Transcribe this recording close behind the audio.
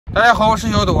大家好，我是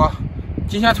小斗啊。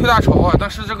今天退大潮啊，但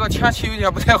是这个天气有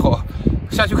点不太好，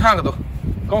下去看看都。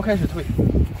刚开始退。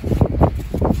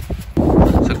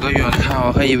这个远看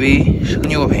我还以为是个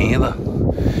尿盆子，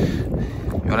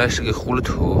原来是个葫芦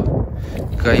头，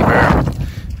搁一边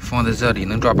放在这里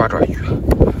能抓八爪鱼，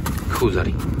扣这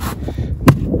里。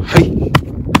嘿，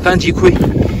三级盔，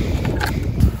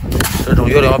这种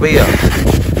月亮贝啊，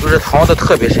就是藏的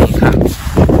特别深，你看。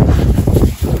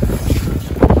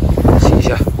洗一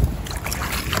下。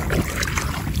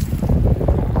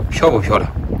漂不漂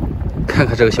亮？看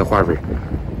看这个小花纹，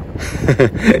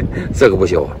这个不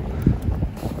小。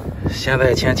现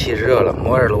在天气热了，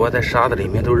摩尔螺在沙子里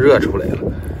面都热出来了，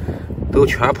都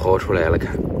全跑出来了，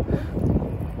看，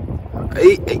哎，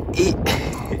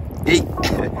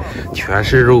全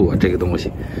是肉啊！这个东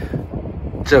西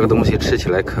吃起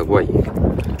来可过瘾了，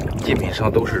基本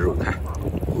上都是肉。看，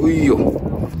哎呦，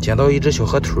捡到一只小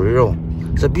河豚哦，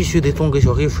这必须得送给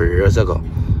小黑粉啊！这个，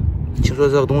听说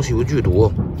这个东西有剧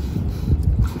毒。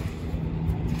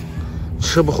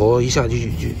吃不好，一下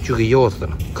就给咬死了，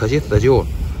可惜死掉了。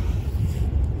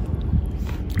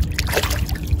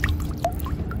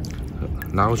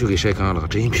拿回去给晒干了，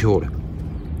真漂亮。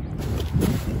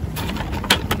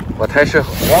我才是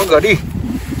黄蛤蜊，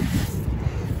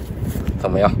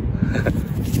怎么样？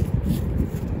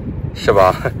是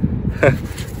吧？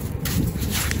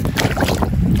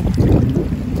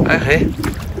哎嘿，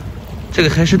这个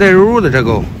还是带肉的这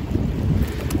个，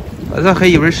我这还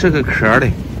以为是个壳嘞。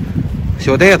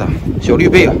小带子，小绿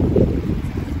贝啊，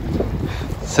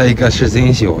这一个是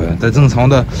真小呀！这正常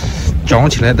的长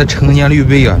起来的成年绿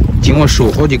贝啊，经我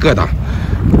手好几个大。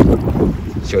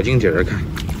小金点儿看，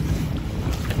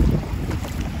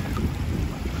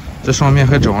这上面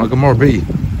还长了个帽贝，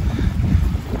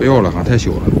不要了哈，太小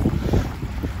了。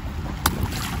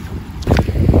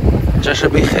这是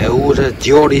被海鸥这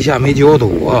嚼了一下没嚼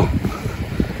走啊，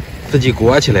自己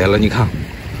裹起来了，你看，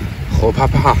好怕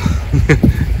怕。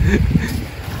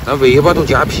那尾巴都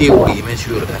夹屁股里面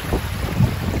去了，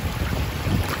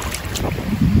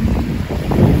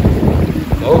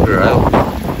毛蛤呀，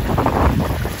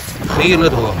黑了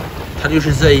都，它就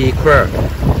是这一块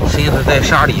身子在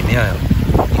沙里面呀，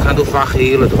你看都发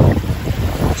黑了都。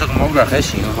这个毛蛤还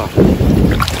行哈，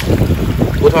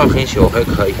不算很小，还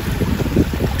可以。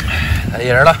来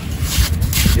人了，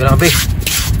月亮贝，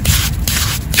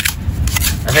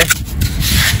哎嘿，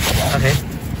哎嘿。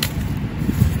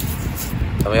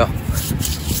怎么样？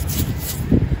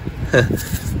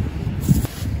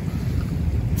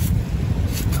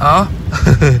啊，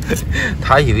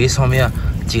他以为上面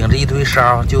紧着一堆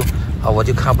沙，我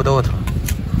就看不到它了。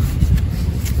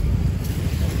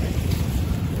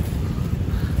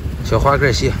小花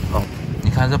盖蟹啊，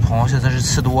你看这螃蟹，这是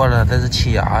吃多了，这是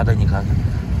气牙的，你看看，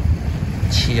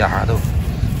气牙的，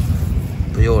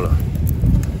不要了。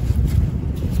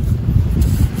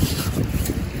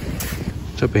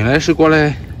这本来是过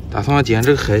来打算捡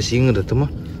这个海星的，怎么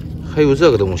还有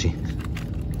这个东西？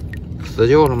死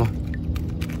掉了吗？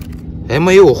哎，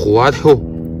没有活的哦。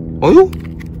哎呦，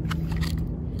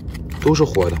都是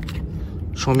活的。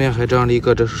上面还长了一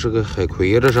个，这是个海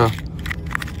葵，这是。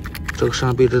这个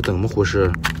扇贝这怎么回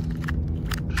事？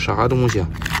啥东西啊？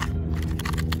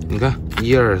你看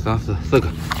，1、2、3、4个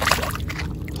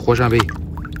活扇贝。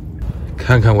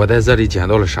看看我在这里捡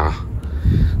到了啥？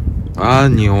啊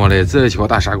牛嘞！这条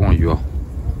大沙光鱼啊，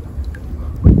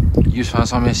渔船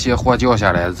上面卸货掉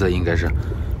下来的，这应该是。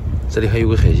这里还有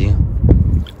个海星，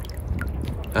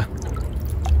哎，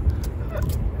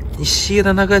你吸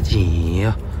的那个紧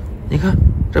呀！你看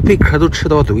这贝壳都吃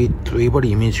到嘴巴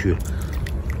里面去了。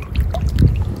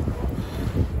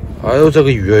哎呦，这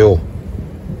个鱼哟，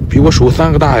比我手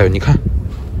3个大呀！你看，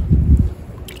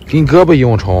跟胳膊一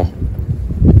样长。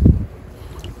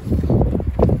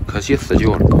可惜死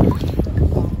掉了，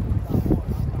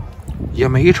也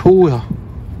没臭呀，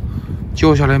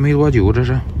掉下来没多久，这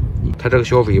是。它这个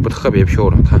小尾巴特别漂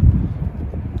亮，看，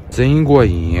真过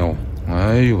瘾哟！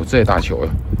哎呦，这大小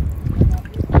呀！